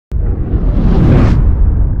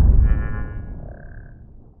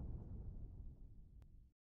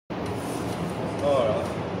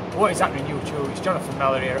What is happening YouTube? It's Jonathan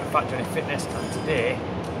Mellor here at Fat Johnny Fitness, and today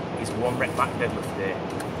is 1 rep max deadlift day.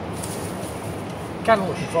 Kind of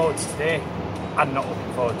looking forward to today and not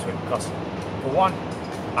looking forward to it because, for one,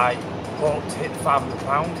 I hope to hit the 500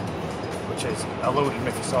 pound, which has eluded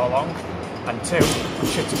me for so long, and two, I'm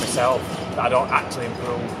shitting myself that I don't actually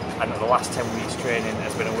improve and that the last 10 weeks training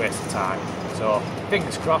has been a waste of time. So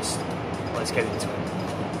fingers crossed, let's get into it.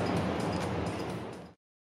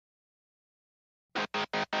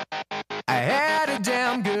 I had a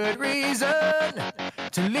damn good reason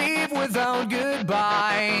to leave without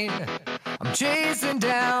goodbye. I'm chasing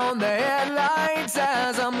down the headlights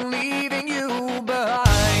as I'm leaving you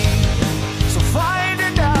behind. So find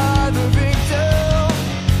another victim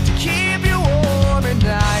to keep you warm at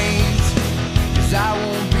night, 'cause I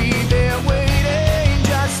won't be there waiting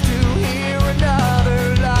just to hear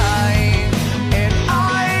another line. And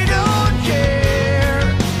I don't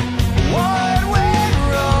care what went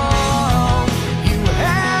wrong. You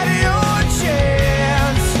had your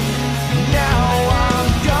chance, now I'm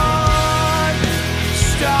gone.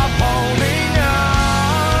 Stop holding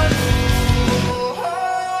on.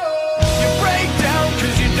 You break down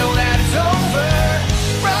 'cause you know that it's over.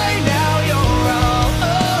 Right now you're all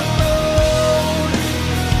alone.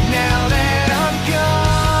 Now that I'm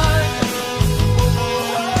gone,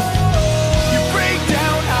 you break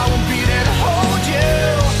down, I won't be there to hold you.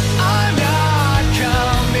 I'm not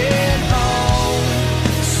coming home,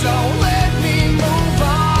 so let me move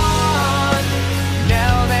on.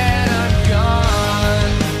 Now that I'm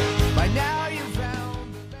gone, by now you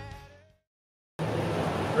found the better.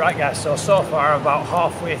 Right guys, so far I'm about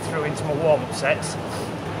halfway through into my warm-up sets.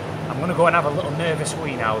 I'm going to go and have a little nervous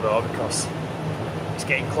wee now though, because it's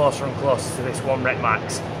getting closer and closer to this 1 rep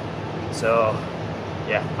max. So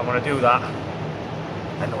yeah, I'm going to do that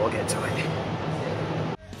and then we'll get to it.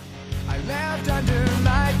 I left under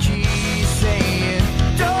my keys saying,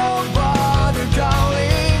 don't bother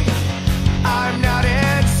calling, I'm not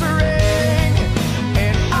answering.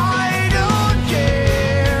 And I don't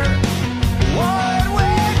care what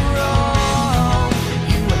went wrong.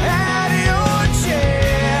 You had your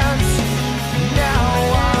chance, now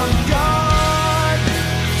I'm gone.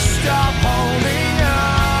 Stop holding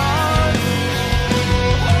on.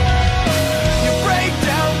 You break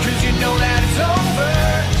down 'cause you know that it's over.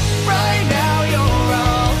 Right now you're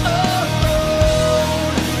all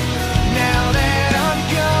alone. Now that I'm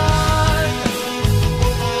gone,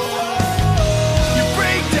 you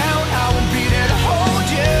break down, I won't be there to hold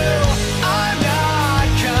you. I'm not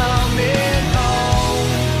coming home,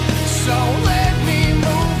 so let me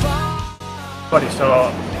move on.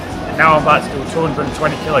 So now I'm about to do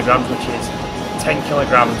 220 kilograms, which is 10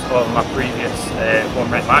 kilograms over my previous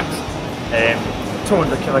 1 rep max.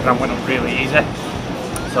 200 kilogram went up really easy.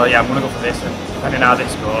 So yeah, I'm going to go for this, and depending how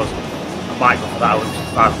this goes, I might go for that, which is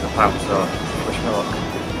 500 pounds, so wish me luck.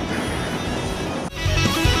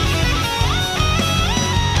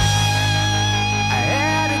 I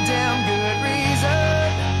had a damn good reason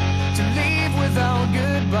to leave without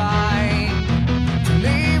goodbye. To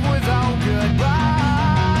leave without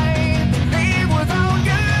goodbye. To leave without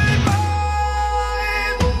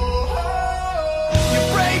goodbye. You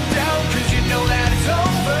break down 'cause you know that it's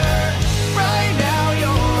over. Right now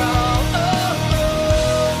you're all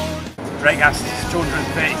alone. Right guys, this is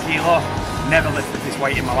 230 kilo, never lifted this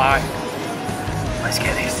weight in my life. Let's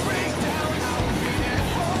get this.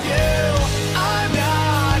 I'm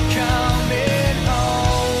not coming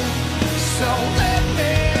home, so let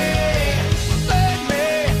me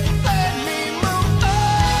move on.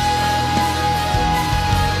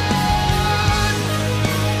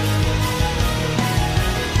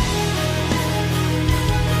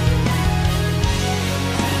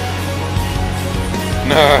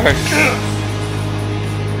 Nice.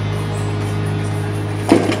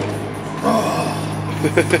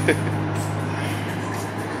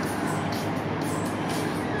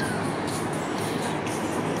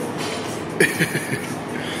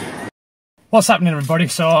 What's happening everybody?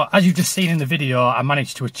 So as you've just seen in the video, I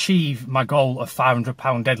managed to achieve my goal of 500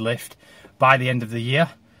 pound deadlift by the end of the year.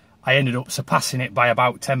 I ended up surpassing it by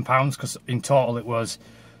about 10 pounds because in total it was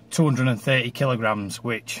 230 kilograms,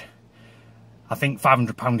 which I think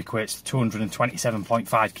 500 pound equates to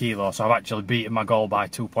 227.5 kilos. So I've actually beaten my goal by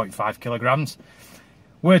 2.5 kilograms.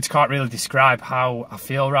 Words can't really describe how I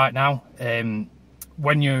feel right now.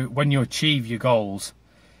 When you achieve your goals,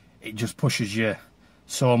 it just pushes you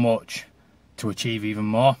so much to achieve even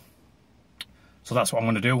more. So that's what I'm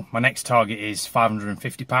going to do. My next target is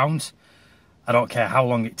 550 pounds. I don't care how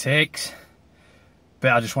long it takes,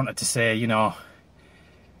 but I just wanted to say, you know,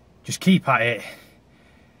 just keep at it.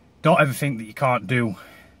 Don't ever think that you can't do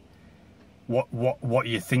what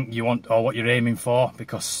you think you want or what you're aiming for,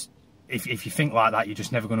 because if you think like that, you're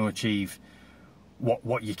just never going to achieve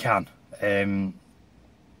what you can. You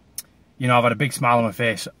know, I've had a big smile on my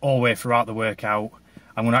face all the way throughout the workout.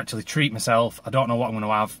 I'm going to actually treat myself. I don't know what I'm going to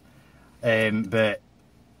have, but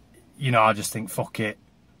you know, I just think, fuck it,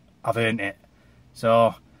 I've earned it. So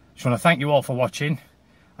I just want to thank you all for watching.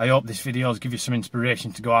 I hope this video has given you some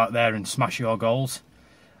inspiration to go out there and smash your goals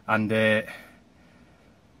and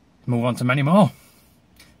move on to many more.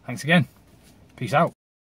 Thanks again. Peace out.